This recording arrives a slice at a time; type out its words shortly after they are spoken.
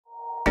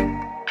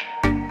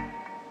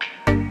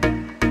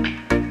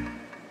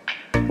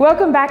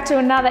Welcome back to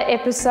another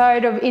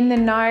episode of In the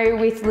Know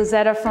with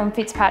Lazetta from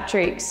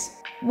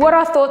Fitzpatricks. What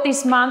I thought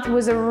this month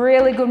was a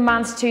really good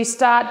month to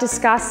start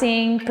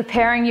discussing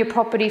preparing your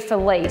property for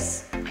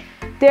lease.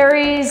 There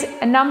is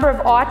a number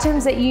of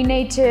items that you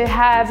need to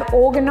have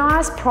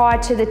organised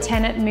prior to the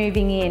tenant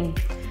moving in.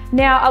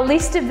 Now, a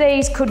list of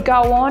these could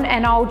go on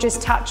and I'll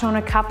just touch on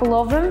a couple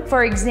of them.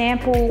 For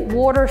example,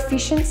 water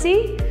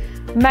efficiency.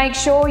 Make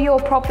sure your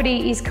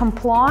property is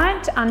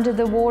compliant under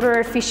the water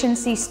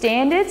efficiency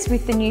standards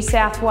with the New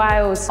South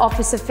Wales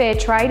Office of Fair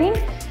Trading.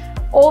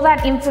 All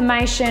that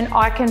information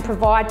I can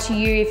provide to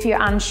you. If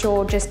you're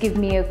unsure, just give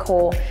me a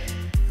call.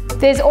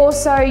 There's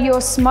also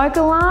your smoke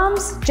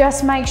alarms.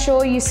 Just make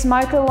sure your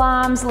smoke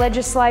alarms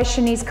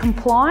legislation is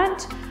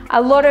compliant.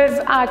 A lot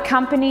of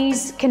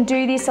companies can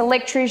do this,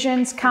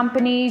 electricians,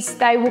 companies,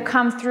 they will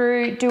come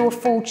through, do a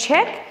full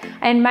check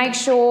and make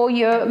sure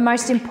your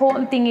most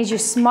important thing is your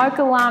smoke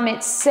alarm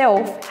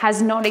itself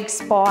has not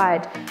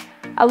expired.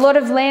 A lot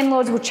of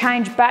landlords will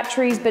change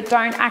batteries but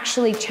don't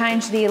actually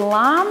change the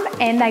alarm,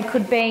 and they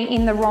could be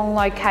in the wrong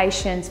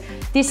locations.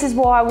 This is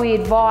why we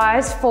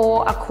advise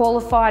for a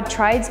qualified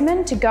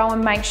tradesman to go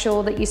and make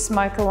sure that your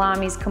smoke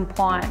alarm is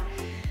compliant.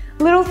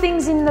 Little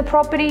things in the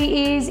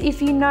property is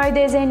if you know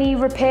there's any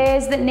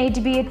repairs that need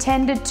to be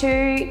attended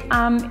to.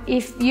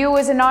 If you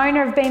as an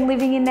owner have been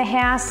living in the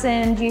house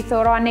and you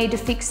thought, I need to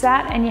fix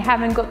that, and you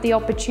haven't got the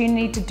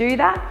opportunity to do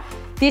that,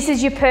 this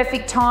is your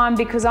perfect time,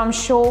 because I'm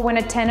sure when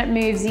a tenant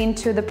moves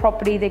into the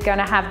property, they're going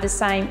to have the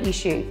same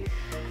issue.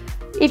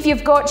 If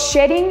you've got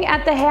shedding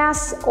at the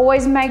house,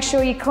 always make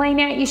sure you clean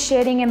out your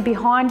shedding and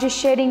behind your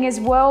shedding as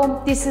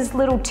well. This is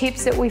little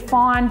tips that we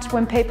find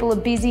when people are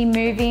busy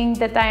moving,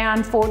 that they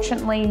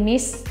unfortunately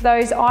miss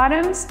those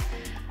items.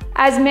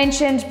 As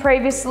mentioned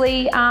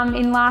previously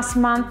in last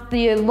month,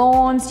 your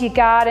lawns, your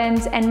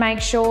gardens, and make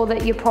sure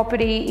that your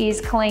property is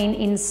clean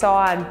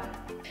inside.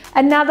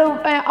 Another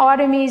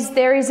item is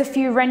there is a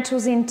few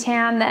rentals in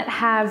town that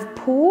have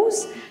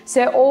pools.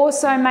 So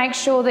also make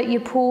sure that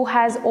your pool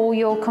has all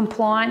your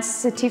compliance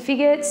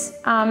certificates.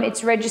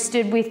 It's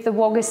registered with the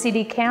Wagga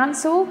City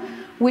Council,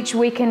 which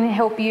we can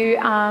help you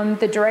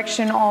the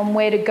direction on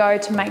where to go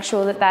to make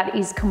sure that that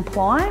is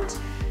compliant.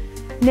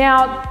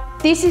 Now,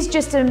 this is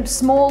just a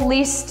small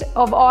list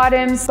of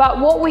items, but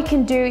what we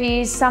can do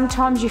is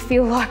sometimes you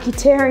feel like you're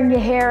tearing your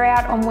hair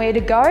out on where to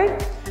go.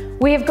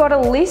 We have got a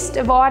list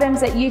of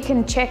items that you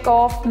can check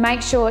off,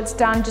 make sure it's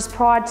done just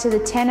prior to the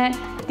tenant.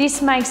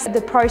 This makes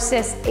the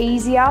process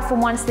easier for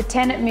once the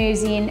tenant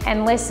moves in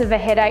and less of a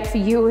headache for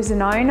you as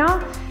an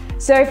owner.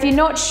 So if you're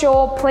not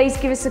sure, please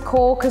give us a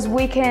call, because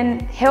we can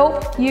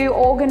help you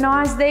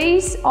organise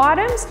these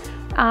items.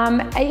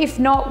 If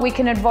not, we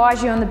can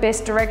advise you on the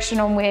best direction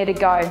on where to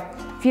go.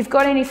 If you've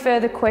got any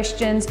further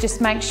questions,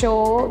 just make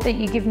sure that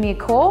you give me a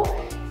call.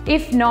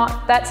 If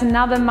not, that's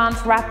another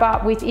month wrap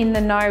up with In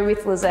the Know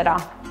with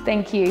Lazetta.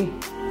 Thank you.